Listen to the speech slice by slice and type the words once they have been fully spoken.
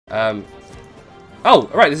Oh,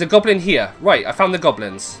 right, there's a goblin here. Right, I found the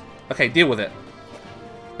goblins. Okay, deal with it.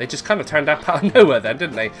 They just kind of turned up out of nowhere then,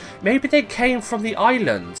 didn't they? Maybe they came from the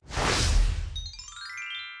island.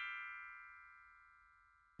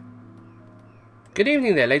 Good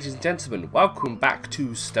evening there, ladies and gentlemen. Welcome back to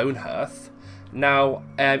Stonehearth. Now,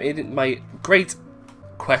 in my great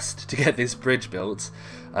quest to get this bridge built,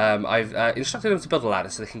 I've instructed them to build a ladder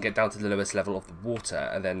so they can get down to the lowest level of the water,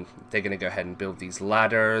 and then they're going to go ahead and build these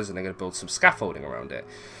ladders, and they're going to build some scaffolding around it.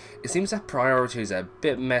 It seems their priorities are a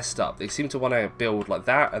bit messed up. They seem to want to build like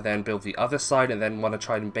that, and then build the other side, and then want to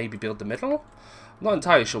try and maybe build the middle. I'm not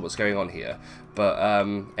entirely sure what's going on here, but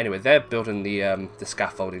anyway, they're building the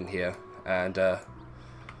scaffolding here, and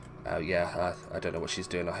yeah, I don't know what she's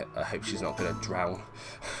doing. I hope she's not going to drown.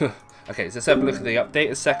 Okay, so let's have a look at the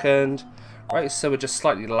update a second. Right, so we're just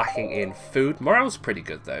slightly lacking in food. Morale's pretty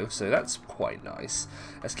good though, so that's quite nice.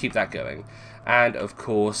 Let's keep that going. And of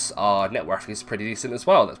course, our net worth is pretty decent as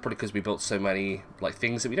well. That's probably because we built so many like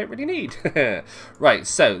things that we don't really need. Right,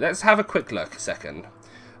 so let's have a quick look a second.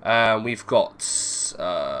 We've only got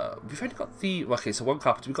the, okay, so one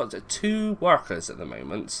carpenter. We've got 2 workers at the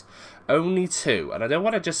moment. Only 2, and I don't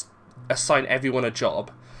want to just assign everyone a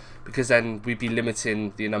job, because then we'd be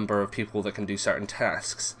limiting the number of people that can do certain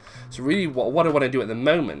tasks. So really what I want to do at the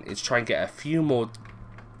moment is try and get a few more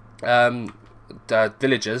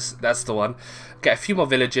villagers, that's the one. Get a few more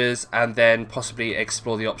villagers, and then possibly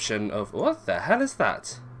explore the option of, what the hell is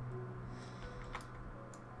that?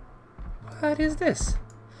 What is this?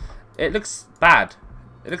 It looks bad.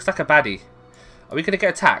 It looks like a baddie. Are we going to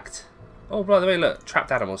get attacked? Oh, by the way, look,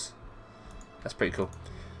 trapped animals. That's pretty cool.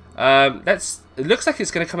 It looks like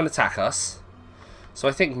it's going to come and attack us. So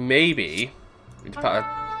I think maybe we need to put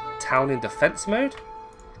a town in defense mode.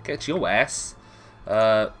 Get your ass.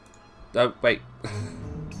 Oh, wait.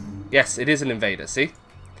 Yes, it is an invader, see?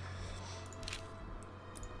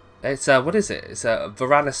 It's, what is it? It's a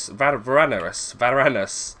Varanus.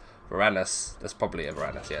 That's probably a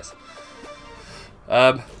Varanus, yes.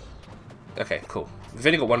 Okay, cool. We've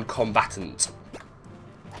only got 1 combatant.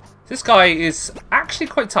 This guy is actually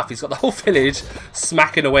quite tough. He's got the whole village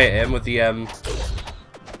smacking away at him with the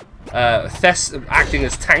Thess acting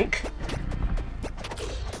as tank.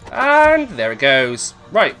 And there it goes.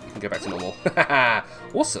 Right, we can go back to normal.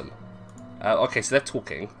 Awesome. Okay, so they're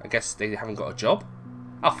talking. I guess they haven't got a job.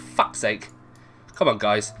 Oh, fuck's sake. Come on,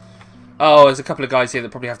 guys. Oh, there's a couple of guys here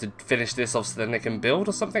that probably have to finish this off so then they can build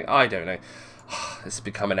or something. I don't know. This is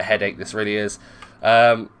becoming a headache, this really is.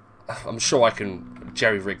 I'm sure I can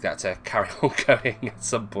jerry-rig that to carry on going at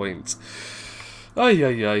some point.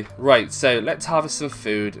 Ay. Right, so let's harvest some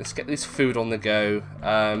food. Let's get this food on the go.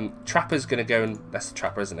 Trapper's going to go and... That's the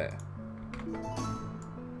trapper, isn't it?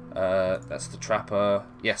 That's the trapper.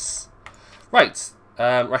 Yes. Right.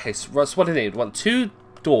 Okay, so what do they need? We want 2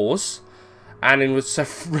 doors. And in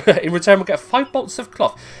return we'll get 5 bolts of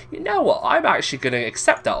cloth. You know what? I'm actually going to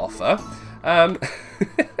accept that offer.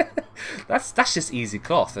 That's just easy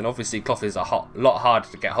cloth, and obviously cloth is a lot harder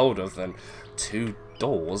to get hold of than 2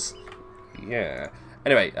 doors. Yeah.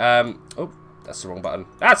 Anyway, oh, that's the wrong button.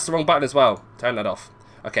 That's the wrong button as well. Turn that off.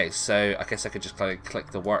 Okay, so I guess I could just kind of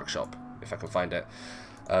click the workshop if I can find it,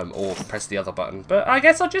 or press the other button. But I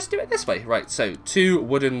guess I'll just do it this way. Right. So 2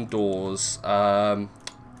 wooden doors.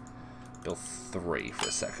 Build 3 for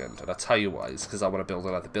a second, and I'll tell you why. It's because I want to build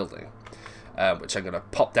another building, which I'm going to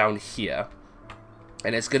pop down here.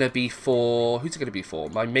 And it's going to be for... Who's it going to be for?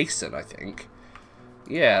 My mason, I think.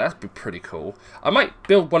 Yeah, that'd be pretty cool. I might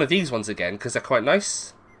build one of these ones again, because they're quite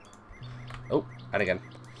nice. Oh, and again.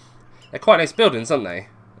 They're quite nice buildings, aren't they?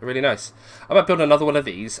 They're really nice. I might build another one of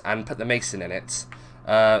these and put the mason in it.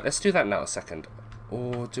 Let's do that now a second.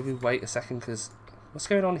 Or do we wait a second, because... What's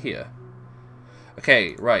going on here?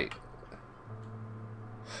 Okay, right.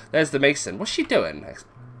 There's the mason. What's she doing?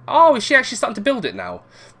 Oh, is she actually starting to build it now?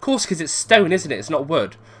 Of course, because it's stone, isn't it? It's not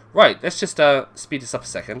wood. Right, let's just speed this up a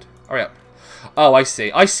second. Hurry up. Oh, I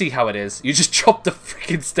see. I see how it is. You just chop the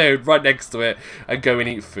freaking stone right next to it and go and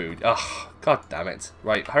eat food. Oh, god damn it.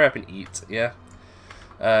 Right, hurry up and eat, yeah?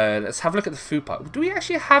 Let's have a look at the food pile. Do we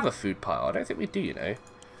actually have a food pile? I don't think we do, you know.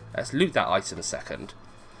 Let's loot that item a second.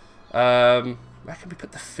 Where can we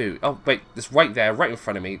put the food? Oh, wait, it's right there, right in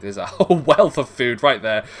front of me. There's a whole wealth of food right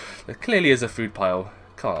there. There clearly is a food pile.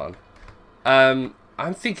 Come on.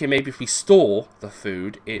 I'm thinking maybe if we store the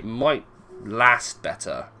food, it might last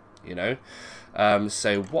better, you know?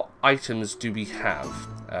 So what items do we have?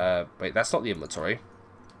 Wait, that's not the inventory.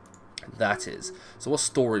 That is. So what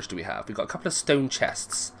storage do we have? We've got a couple of stone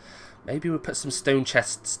chests. Maybe we'll put some stone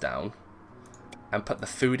chests down and put the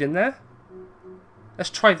food in there. Let's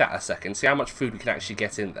try that a second. See how much food we can actually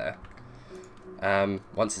get in there.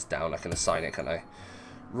 Once it's down, I can assign it, can't I?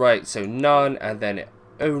 Right, so none, and then it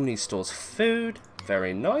only stores food.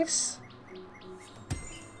 Very nice.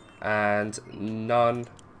 And none,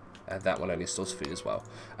 and that one only stores food as well.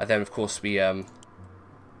 And then, of course, we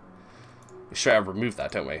straight out remove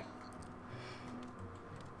that, don't we?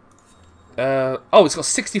 Oh, it's got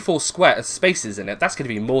 64 square spaces in it. That's going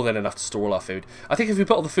to be more than enough to store all our food. I think if we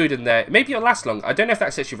put all the food in there, maybe it'll last long. I don't know if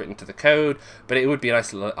that's actually written to the code, but it would be a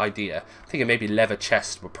nice little idea. I think maybe leather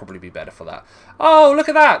chest would probably be better for that. Oh, look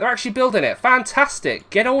at that. They're actually building it. Fantastic.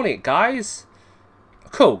 Get on it, guys.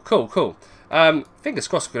 Cool, cool, cool. Fingers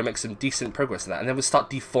crossed we're going to make some decent progress in that. And then we'll start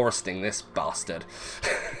deforesting this bastard.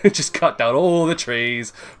 Just cut down all the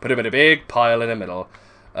trees, put them in a big pile in the middle.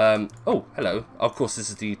 Oh, hello. Of course, this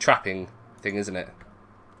is the trapping thing, isn't it?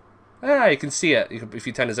 Ah, you can see it. If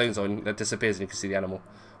you turn the zones on, it disappears and you can see the animal.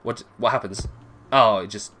 What happens? Oh, it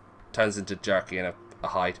just turns into jerky and a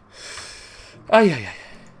hide. Oh, yeah.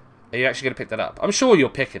 Are you actually going to pick that up? I'm sure you'll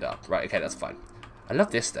pick it up. Right, okay, that's fine. I love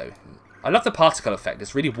this, though. I love the particle effect.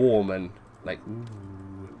 It's really warm and, like, ooh.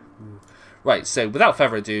 Right, so without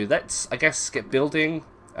further ado, let's, I guess, get building.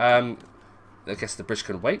 I guess the bridge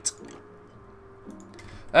can wait.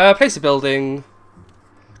 Place a building.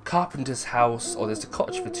 Carpenter's house, or there's a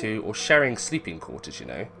cottage for two, or sharing sleeping quarters, you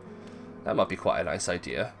know. That might be quite a nice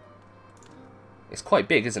idea. It's quite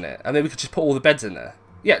big, isn't it? And then we could just put all the beds in there.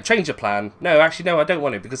 Yeah, change your plan. No, actually, no, I don't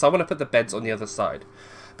want to, because I want to put the beds on the other side.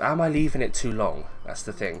 But am I leaving it too long? That's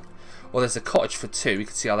the thing. Well, there's a cottage for two. We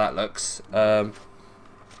can see how that looks. Nah,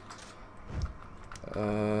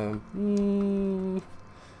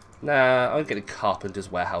 I'm getting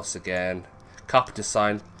Carpenter's warehouse again. Carpenter's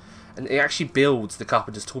sign. And it actually builds the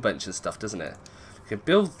Carpenter's tool bench and stuff, doesn't it? We can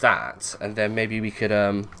build that, and then maybe we could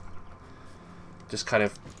just kind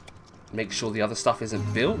of make sure the other stuff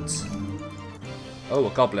isn't built. Oh, a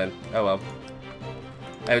goblin. Oh well.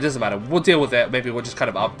 Anyway, it doesn't matter. We'll deal with it. Maybe we'll just kind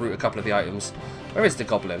of uproot a couple of the items. Where is the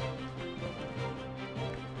goblin?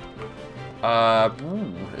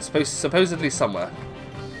 It's supposedly somewhere.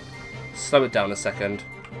 Slow it down a second.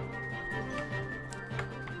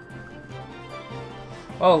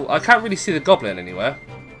 Oh, I can't really see the goblin anywhere.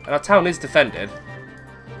 And our town is defended.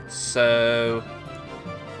 So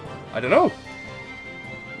I don't know.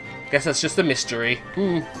 Guess that's just a mystery.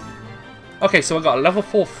 Okay, so I've got a level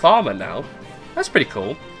 4 farmer now. That's pretty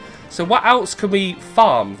cool. So what else can we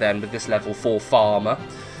farm then with this level 4 farmer?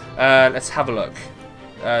 Let's have a look.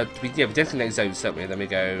 We designate zones, don't we? Then we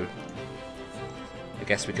go. I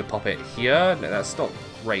guess we could pop it here. No, that's not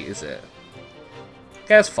great, is it? Okay,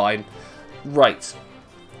 that's fine. Right.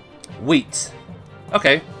 Wheat.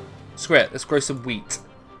 Okay. Screw it. Let's grow some wheat.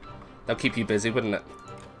 That'll keep you busy, wouldn't it?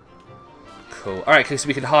 Cool. Alright, okay, so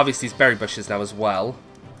we can harvest these berry bushes now as well.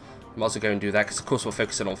 Might as well go and do that, because of course we're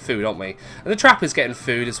focusing on food, aren't we? And the trapper's getting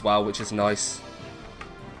food as well, which is nice.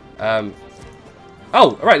 Oh,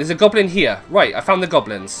 alright, there's a goblin here. Right, I found the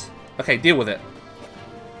goblins. Okay, deal with it.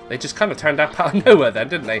 They just kind of turned up out of nowhere then,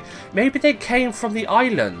 didn't they? Maybe they came from the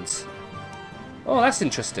island. Oh, that's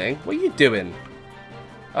interesting. What are you doing?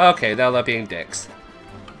 Okay, now they're being dicks.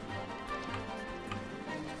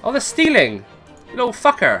 Oh, they're stealing! You little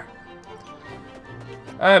fucker.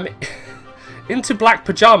 Into black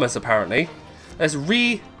pajamas, apparently. There's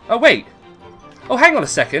Oh, wait. Oh, hang on a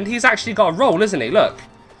second. He's actually got a role, isn't he? Look.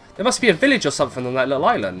 There must be a village or something on that little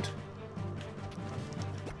island.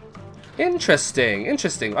 Interesting,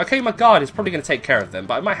 interesting. Okay, my guard is probably going to take care of them,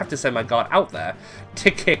 but I might have to send my guard out there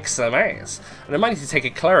to kick some ass. And I might need to take a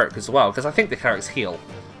cleric as well, because I think the clerics heal.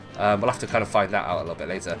 We'll have to kind of find that out a little bit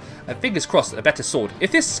later. And fingers crossed, a better sword.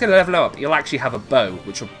 If this is going to level up, you'll actually have a bow,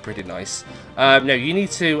 which will be pretty nice. No, you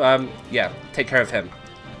need to, yeah, take care of him.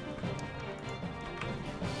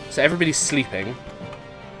 So everybody's sleeping.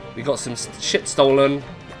 We got some shit stolen.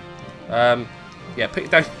 Yeah,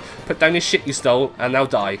 put down your shit you stole, and they'll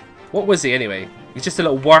die. What was he anyway? He's just a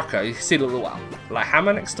little worker. You see a little like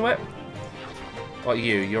hammer next to it. What are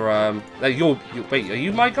you? You're wait, are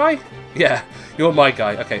you my guy? Yeah, you're my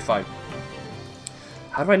guy. Okay, fine.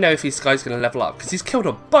 How do I know if this guy's going to level up? Because he's killed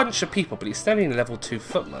a bunch of people, but he's still only a level 2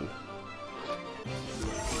 footman.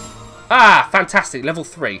 Ah, fantastic. Level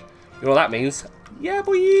 3. You know what that means? Yeah,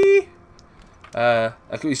 boy.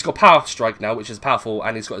 He's got power strike now, which is powerful,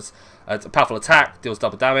 and he's got a powerful attack, deals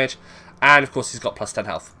double damage, and of course he's got plus 10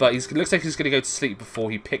 health. But it looks like he's going to go to sleep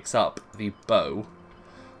before he picks up the bow.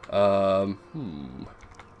 Oh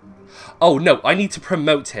no, I need to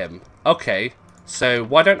promote him. Okay, so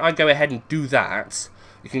why don't I go ahead and do that?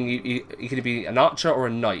 You can be an archer or a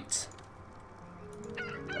knight.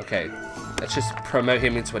 Okay, Let's just promote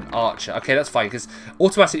him into an archer. Okay, that's fine, because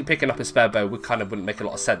automatically picking up a spare bow wouldn't make a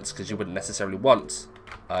lot of sense, because you wouldn't necessarily want,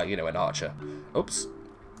 you know, an archer. Oops.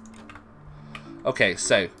 Okay,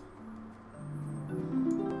 so.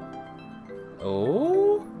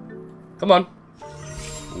 Oh. Come on.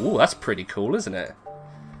 Ooh, that's pretty cool, isn't it?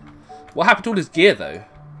 What happened to all his gear, though?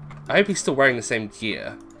 I hope he's still wearing the same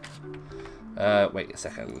gear. Wait a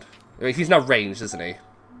second. He's now ranged, isn't he?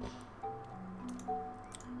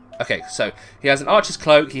 Okay, so he has an archer's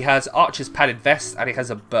cloak, he has archer's padded vest, and he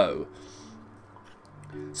has a bow.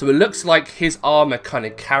 So it looks like his armor kind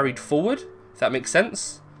of carried forward, if that makes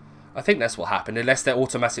sense. I think that's what happened, unless they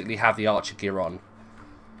automatically have the archer gear on.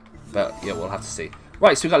 But, yeah, we'll have to see.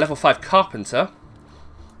 Right, so we've got level 5 carpenter.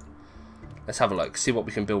 Let's have a look, see what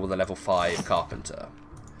we can build with a level 5 carpenter.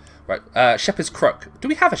 Right, shepherd's crook. Do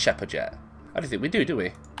we have a shepherd yet? I don't think we do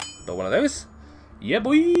we? Build one of those. Yeah,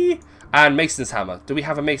 boy! And mason's hammer. Do we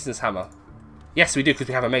have a mason's hammer? Yes, we do, because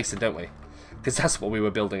we have a mason, don't we? Because that's what we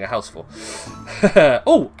were building a house for.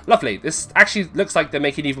 Oh, lovely. This actually looks like they're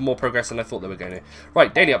making even more progress than I thought they were going to.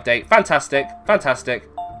 Right, daily update. Fantastic, fantastic,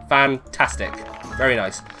 fantastic. Very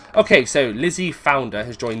nice. Okay, so Lizzie Founder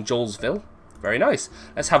has joined Jollsville. Very nice.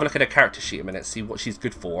 Let's have a look at her character sheet a minute, see what she's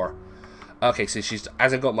good for. Okay, so she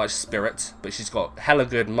hasn't got much spirit, but she's got hella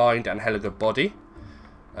good mind and hella good body.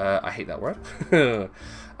 I hate that word.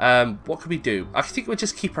 What could we do? I think we'll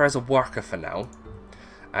just keep her as a worker for now.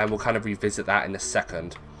 And we'll kind of revisit that in a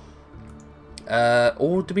second.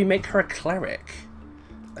 Or do we make her a cleric?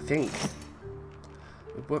 I think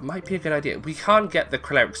it might be a good idea. We can't get the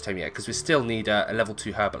cleric's tome yet because we still need a level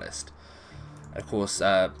 2 herbalist. And of course,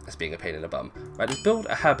 that's being a pain in the bum. Right, let's build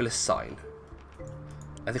a herbalist sign.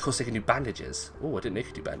 And of course they can do bandages. Oh, I didn't know they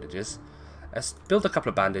could do bandages. Let's build a couple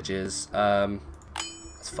of bandages.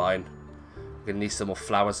 That's fine. We're going to need some more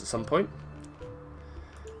flowers at some point.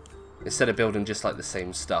 Instead of building just like the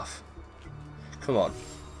same stuff. Come on.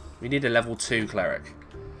 We need a level 2 cleric.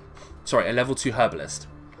 Sorry, a level 2 herbalist.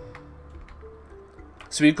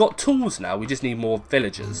 So we've got tools now. We just need more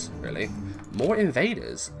villagers, really. More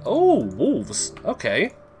invaders. Oh, wolves.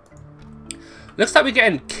 Okay. Looks like we're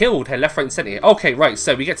getting killed here, left, right, and centre here. Okay, right,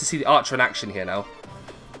 so we get to see the archer in action here now.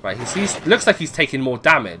 Right, looks like he's taking more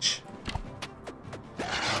damage.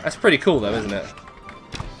 That's pretty cool, though, isn't it?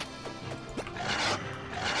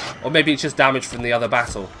 Or maybe it's just damage from the other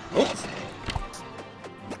battle. Oops.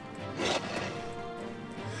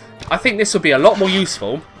 I think this would be a lot more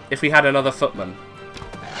useful if we had another footman.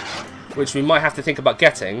 Which we might have to think about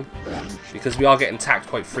getting, because we are getting attacked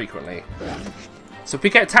quite frequently. So if we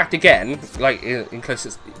get attacked again, like in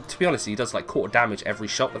closest, to be honest, he does like quarter damage every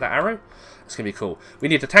shot with that arrow. It's going to be cool. We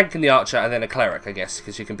need a tank and the archer and then a cleric, I guess,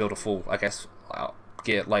 because you can build a full, I guess,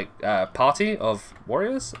 gear, like party of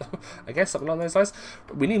warriors, I guess, something along those lines.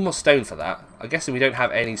 We need more stone for that. I'm guessing we don't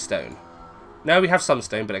have any stone. No, we have some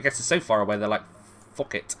stone, but I guess it's so far away, they're like,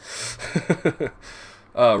 fuck it.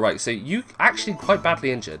 Right, so you actually quite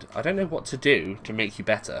badly injured. I don't know what to do to make you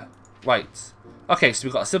better. Right. Okay, so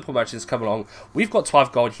we've got a simple merchant come along. We've got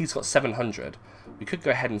 12 gold, he's got 700. We could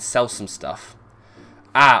go ahead and sell some stuff.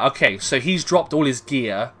 Ah, okay, so he's dropped all his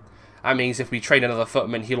gear. That means if we train another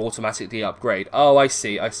footman, he'll automatically upgrade. Oh, I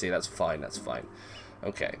see, that's fine, that's fine.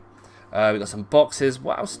 Okay. We've got some boxes.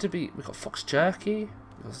 What else did we... We've got fox jerky.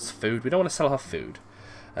 We've got food. We don't want to sell our food.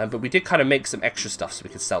 But we did kind of make some extra stuff so we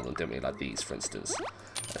could sell them, didn't we? Like these, for instance.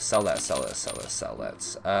 Sell that, sell that, sell that, sell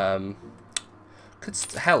that.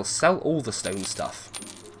 Hell, sell all the stone stuff.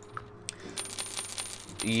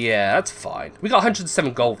 Yeah, that's fine. We got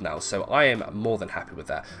 107 gold now, so I am more than happy with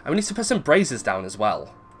that. And we need to put some braziers down as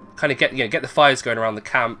well. Kind of get the fires going around the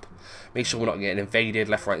camp. Make sure we're not getting invaded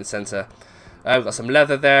left, right, and centre. We've got some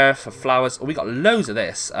leather there for flowers. Oh, we got loads of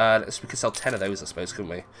this. We could sell 10 of those, I suppose,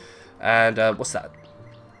 couldn't we? And what's that?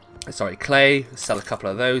 Sorry, clay. Sell a couple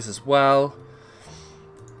of those as well.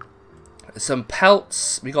 Some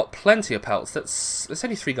pelts. We got plenty of pelts. That's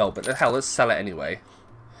only 3 gold, but the hell, let's sell it anyway.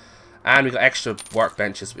 And we got extra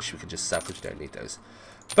workbenches, which we can just sell because we don't need those.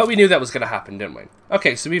 But we knew that was going to happen, didn't we?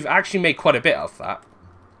 Okay, so we've actually made quite a bit of that.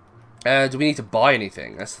 Do we need to buy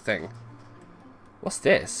anything? That's the thing. What's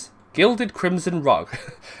this? Gilded Crimson Rug.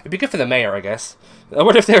 It'd be good for the mayor, I guess. I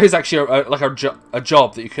wonder if there is actually a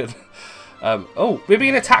job that you could... oh, we're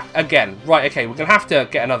being attacked again. Right, okay, we're going to have to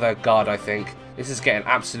get another guard, I think. This is getting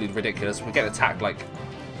absolutely ridiculous. We're getting attacked, like,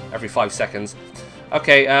 every 5 seconds.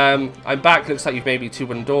 Okay, I'm back. Looks like you've made me 2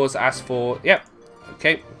 wooden doors. Asked for... Yep.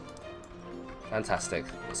 Okay. Fantastic.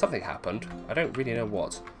 Something happened. I don't really know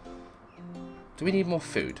what. Do we need more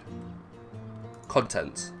food?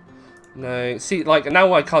 Contents. No, see, like,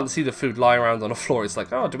 now I can't see the food lying around on the floor. It's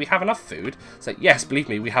like, oh, do we have enough food? It's like, yes, believe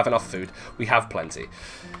me, we have enough food. We have plenty.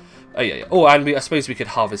 Oh, yeah, yeah. Oh, and I suppose we could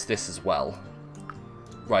harvest this as well.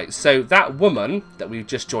 Right, so that woman that we've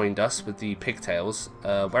just joined us with the pigtails,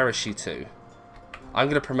 where is she to? I'm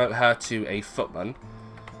going to promote her to a footman.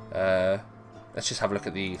 Let's just have a look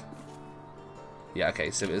at the... Yeah,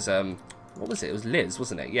 okay, so it was, what was it? It was Liz,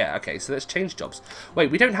 wasn't it? Yeah, okay, so let's change jobs.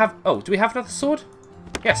 Wait, we don't have... Oh, do we have another sword?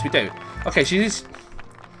 Yes, we do. Okay, she's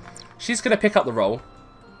going to pick up the role.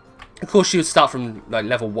 Of course, she would start from, like,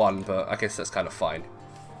 level 1, but I guess that's kind of fine.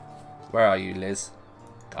 Where are you, Liz?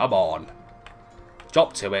 Come on.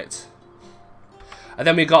 Drop to it. And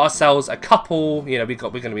then we got ourselves a couple, you know, we're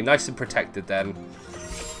going to be nice and protected then.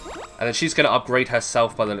 And then she's going to upgrade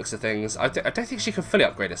herself by the looks of things. I don't think she can fully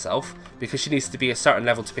upgrade herself, because she needs to be a certain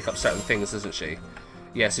level to pick up certain things, doesn't she?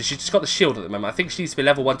 Yeah, so she's just got the shield at the moment. I think she needs to be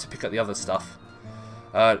level 1 to pick up the other stuff.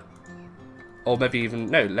 Or maybe even,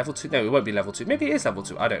 no, level 2. No, it won't be level 2. Maybe it is level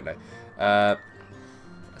 2. I don't know.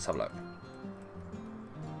 Let's have a look.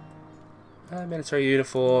 Military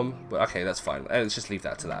uniform. Well, okay, that's fine. Let's just leave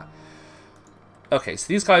that to that. Okay, so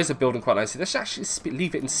these guys are building quite nicely. Let's actually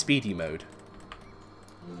leave it in speedy mode.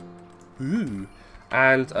 Ooh.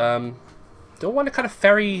 And, do I want to kind of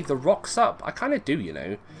ferry the rocks up? I kind of do, you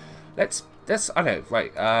know. Let's, I know,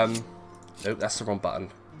 right. Nope, that's the wrong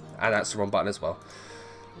button. And that's the wrong button as well.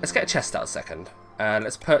 Let's get a chest out a second. And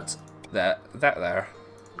let's put that there.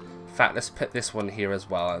 In fact, let's put this one here as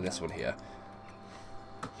well, and this one here.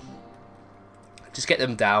 Just get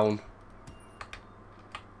them down.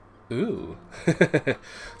 Ooh. So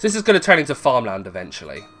this is going to turn into farmland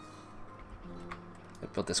eventually. They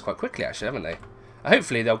built this quite quickly, actually, haven't they?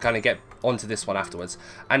 Hopefully they'll kind of get onto this one afterwards.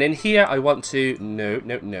 And in here I want to... No,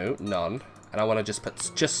 none. And I want to just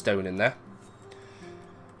put just stone in there.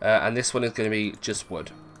 And this one is going to be just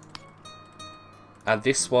wood. And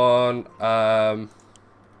this one... I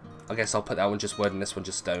guess I'll put that one just wood and this one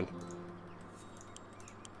just stone.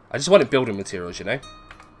 I just wanted building materials, you know.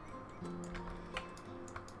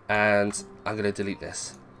 And I'm going to delete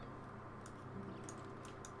this.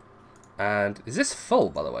 And is this full,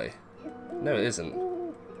 by the way? No, it isn't.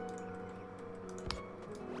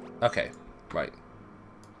 Okay, right.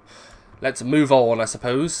 Let's move on, I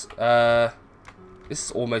suppose. This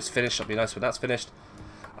is almost finished. It'll be nice when that's finished.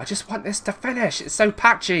 I just want this to finish. It's so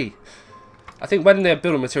patchy. I think when the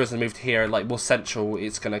building materials are moved here, like more central,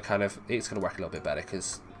 it's gonna work a little bit better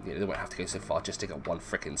because you know, they won't have to go so far just to get one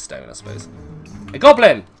frickin' stone, I suppose. A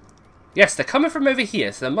goblin. Yes, they're coming from over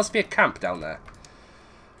here, so there must be a camp down there.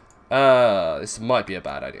 This might be a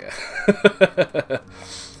bad idea.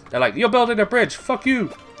 They're like, you're building a bridge. Fuck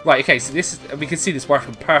you. Right. Okay. So this is, we can see this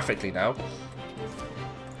working perfectly now.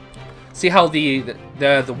 See how the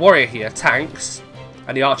warrior here tanks,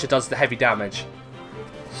 and the archer does the heavy damage.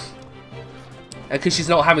 And because she's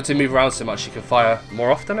not having to move around so much, she can fire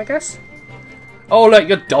more often, I guess. Oh look,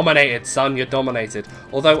 you're dominated, son. You're dominated.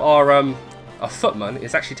 Although our footman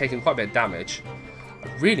is actually taking quite a bit of damage. I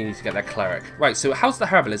really need to get that cleric. Right. So how's the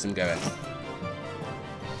herbalism going?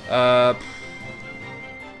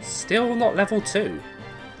 Still not level 2.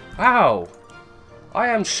 Wow. I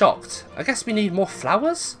am shocked. I guess we need more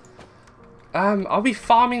flowers? Are we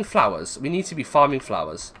farming flowers? We need to be farming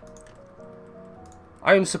flowers.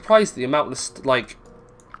 I am surprised at the amount of, like,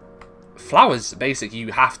 flowers, basically,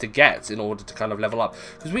 you have to get in order to kind of level up.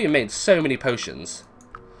 Because we have made so many potions.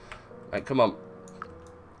 Right, come on.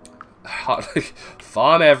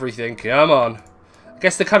 Farm everything, come on. I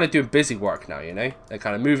guess they're kind of doing busy work now, you know? They're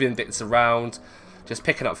kind of moving bits around, just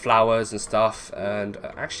picking up flowers and stuff. And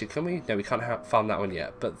actually, can we? No, we can't farm that one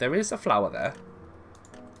yet. But there is a flower there.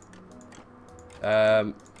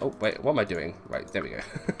 Oh, wait, what am I doing? Right, there we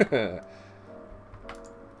go.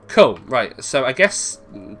 Cool, right, so I guess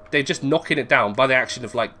they're just knocking it down by the action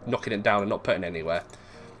of, like, knocking it down and not putting it anywhere.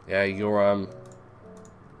 Yeah, you're,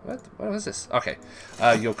 what was this? Okay,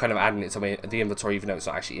 you're kind of adding it to the inventory even though it's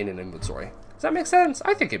not actually in an inventory. Does that make sense?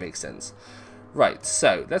 I think it makes sense. Right,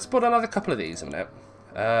 so, let's build another couple of these a minute.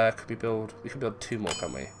 We could build 2 more,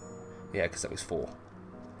 can't we? Yeah, because that was 4.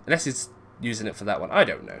 Unless he's using it for that one, I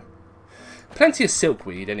don't know. Plenty of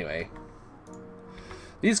silkweed, anyway.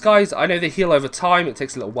 These guys, I know they heal over time. It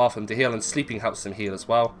takes a little while for them to heal, and sleeping helps them heal as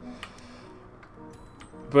well.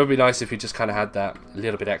 But it would be nice if we just kind of had that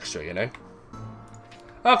little bit extra, you know?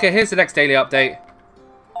 Okay, here's the next daily update.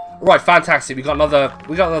 Right, fantastic. We got another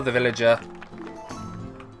villager.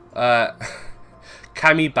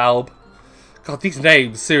 Cami Balb. God, these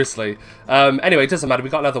names, seriously. Anyway, it doesn't matter. We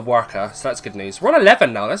got another worker, so that's good news. We're on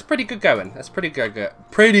 11 now. That's pretty good going. That's pretty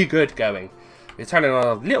good going. We're turning on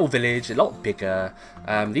a little village, a lot bigger.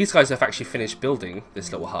 These guys have actually finished building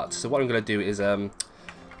this little hut. So what I'm going to do is I'll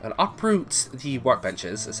uproot the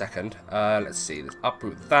workbenches a second. Let's see, let's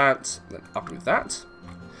uproot that, then uproot that.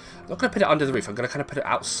 I'm not going to put it under the roof, I'm going to kind of put it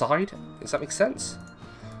outside. Does that make sense?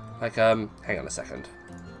 Like, hang on a second.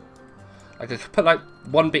 I could put like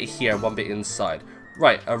one bit here, one bit inside.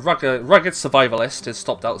 Right, a rugged survivalist has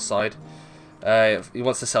stopped outside. He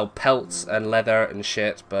wants to sell pelts and leather and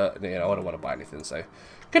shit, but you know I don't want to buy anything, so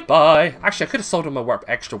goodbye. Actually, I could have sold him my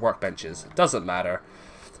extra workbenches. It doesn't matter.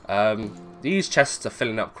 These chests are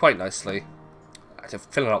filling up quite nicely. They're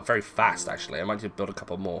filling up very fast, actually. I might just build a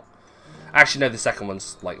couple more. Actually, no, the second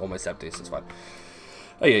one's like almost empty, so it's fine.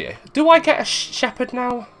 Oh yeah. Do I get a shepherd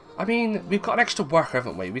now? I mean, we've got an extra worker,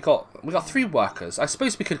 haven't we? We got 3 workers. I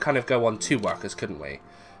suppose we could kind of go on 2 workers, couldn't we?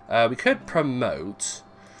 We could promote.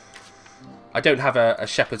 I don't have a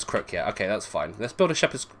shepherd's crook yet. Okay, that's fine. Let's build a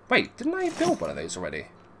shepherd's. Wait, didn't I build one of those already?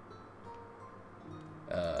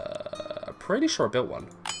 I'm pretty sure I built one.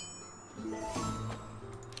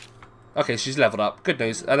 Okay, she's leveled up. Good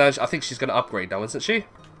news. And I think she's going to upgrade now, isn't she?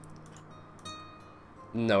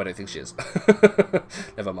 No, I don't think she is.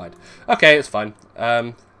 Never mind. Okay, it's fine.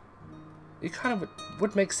 It kind of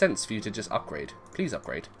would make sense for you to just upgrade. Please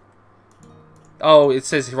upgrade. Oh, it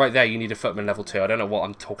says right there you need a footman level 2. I don't know what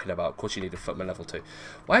I'm talking about. Of course you need a footman level 2.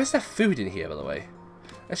 Why is there food in here, by the way?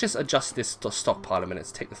 Let's just adjust this stockpile a minute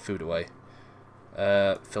to take the food away.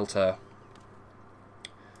 Filter.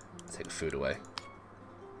 Take the food away.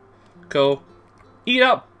 Cool. Eat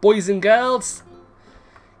up, boys and girls!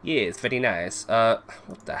 Yeah, it's very nice.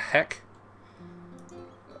 What the heck?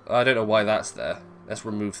 I don't know why that's there. Let's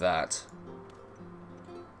remove that.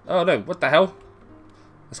 Oh no, what the hell?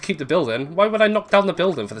 Let's keep the building. Why would I knock down the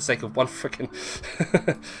building for the sake of one freaking...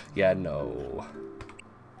 Yeah, no.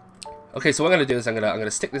 Okay, so what I'm going to do is I'm going to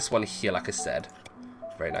stick this one here, like I said.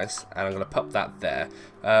 Very nice. And I'm going to pop that there.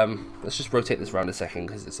 Let's just rotate this around a second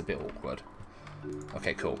because it's a bit awkward.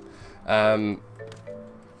 Okay, cool.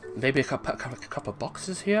 Maybe a couple of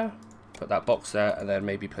boxes here. Put that box there, and then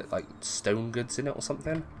maybe put like stone goods in it or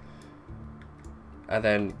something. And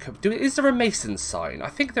then is there a mason sign? I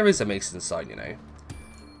think there is a mason sign, you know.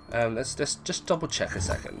 Let's just double check a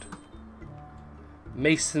second.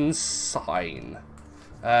 Mason sign.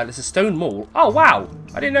 There's a stone mall. Oh wow!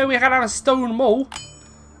 I didn't know we had a stone mall.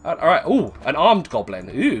 All right. Ooh, an armed goblin.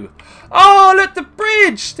 Ooh. Oh look, the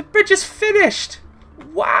bridge! The bridge is finished.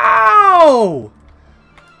 Wow!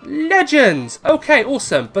 Legends! Okay,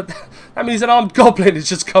 awesome. But that means an armed goblin has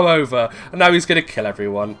just come over. And now he's going to kill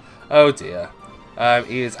everyone. Oh dear.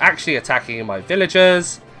 He is actually attacking my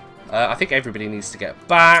villagers. I think everybody needs to get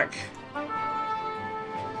back.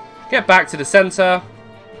 Get back to the center.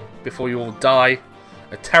 Before you all die.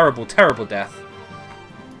 A terrible, terrible death.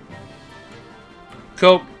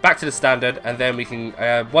 Cool. Back to the standard. And then we can,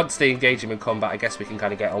 once they engage him in combat, I guess we can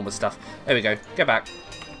kind of get on with stuff. There we go. Get back.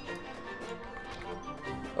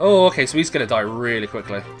 Oh, okay, so he's going to die really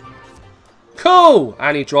quickly. Cool!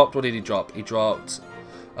 And he dropped, what did he drop? He dropped,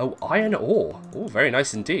 oh, iron ore. Oh, very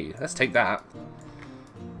nice indeed. Let's take that.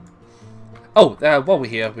 Oh, while we're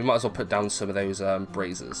here, we might as well put down some of those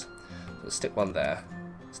braziers. So stick one there.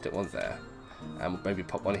 Stick one there. And maybe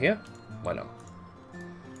pop one here. Why not?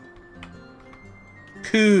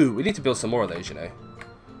 Cool! We need to build some more of those, you know.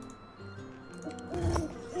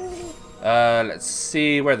 Let's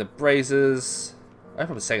see, where are the braziers? I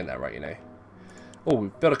hope I'm saying that right, you know. Oh,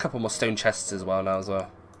 we've built a couple more stone chests as well now as well.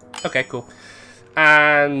 Okay, cool.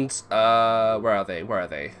 And, where are they? Where are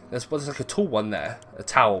they? There's like a tall one there. A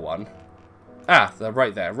tower one. Ah, they're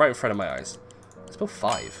right there. Right in front of my eyes. Let's build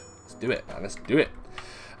 5. Let's do it, man. Let's do it.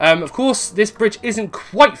 Of course, this bridge isn't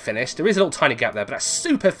quite finished. There is a little tiny gap there, but that's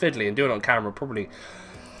super fiddly. And doing it on camera probably...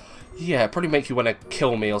 Yeah, probably make you want to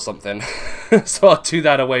kill me or something. So I'll do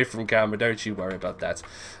that away from camera. Don't you worry about that.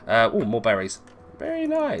 Oh, more berries. Very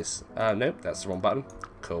nice. Nope, that's the wrong button.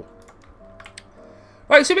 Cool.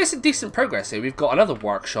 Right, so we made some decent progress here. We've got another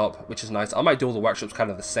workshop, which is nice. I might do all the workshops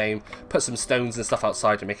kind of the same. Put some stones and stuff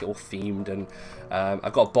outside to make it all themed. And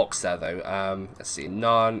I've got a box there, though. Let's see.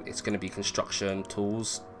 None. It's going to be construction,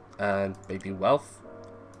 tools, and maybe wealth.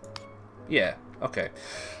 Yeah, okay.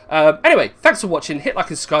 Anyway, thanks for watching. Hit like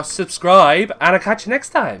and subscribe, and I'll catch you next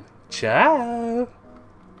time. Ciao.